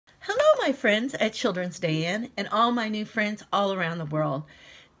my friends at Children's Day Inn and all my new friends all around the world.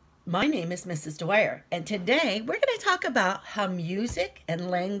 My name is Mrs. Dwyer, and today we're going to talk about how music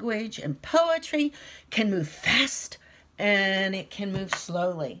and language and poetry can move fast and it can move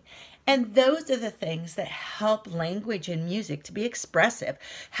slowly. And those are the things that help language and music to be expressive.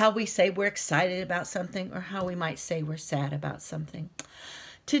 How we say we're excited about something or how we might say we're sad about something.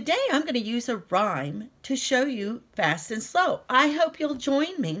 Today I'm going to use a rhyme to show you fast and slow. I hope you'll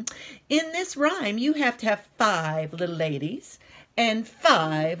join me. In this rhyme, you have to have 5 little ladies and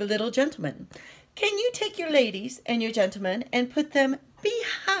 5 little gentlemen. Can you take your ladies and your gentlemen and put them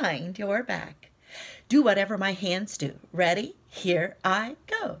behind your back? Do whatever my hands do. Ready? Here I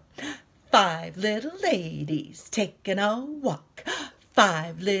go. 5 little ladies taking a walk.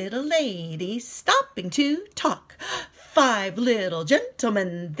 5 little ladies stopping to talk. 5 little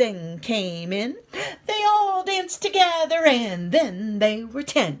gentlemen then came in. They all danced together and then they were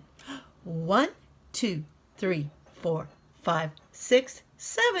 10. 1, 2, 3, 4, 5, 6,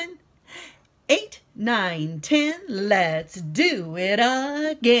 7, 8, 9, 10. Let's do it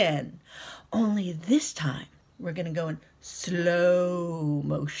again. Only this time we're going to go in slow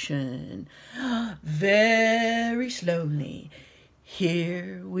motion. Very slowly.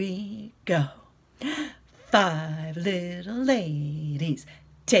 Here we go. 5 little ladies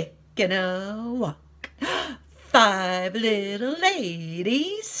taking a walk. 5 little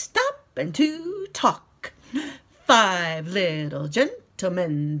ladies stopping to talk. 5 little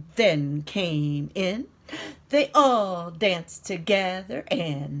gentlemen then came in. They all danced together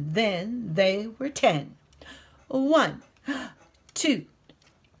and then they were 10. 1, 2,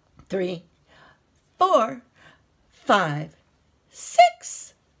 3, 4, 5,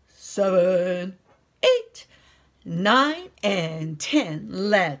 6, 7, 8, 9, and 10.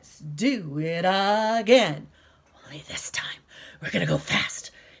 Let's do it again. Only this time, we're going to go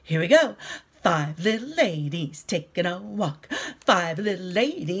fast. Here we go. 5 little ladies taking a walk. 5 little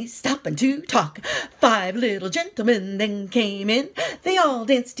ladies stopping to talk. 5 little gentlemen then came in. They all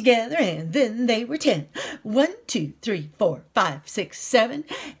danced together and then they were 10. 1, 2, 3, 4, 5, 6, 7,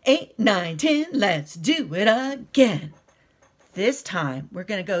 8, 9, 10. Let's do it again. This time, we're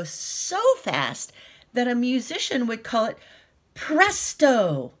going to go so fast that a musician would call it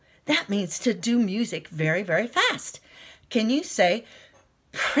Presto. That means to do music very, very fast. Can you say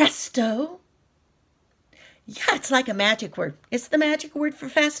Presto? Yeah, it's like a magic word. It's the magic word for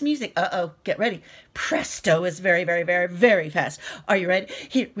fast music. Uh-oh, get ready. Presto is very, very, very, very fast. Are you ready?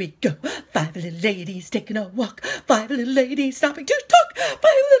 Here we go. 5 little ladies taking a walk. 5 little ladies stopping to talk. 5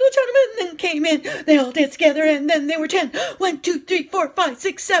 little gentlemen then came in. They all danced together and then they were 10. 1, 2, 3, 4, 5,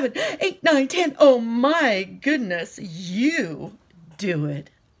 6, 7, 8, 9, 10. Oh my goodness, you do it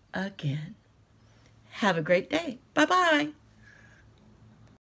again. Have a great day. Bye-bye.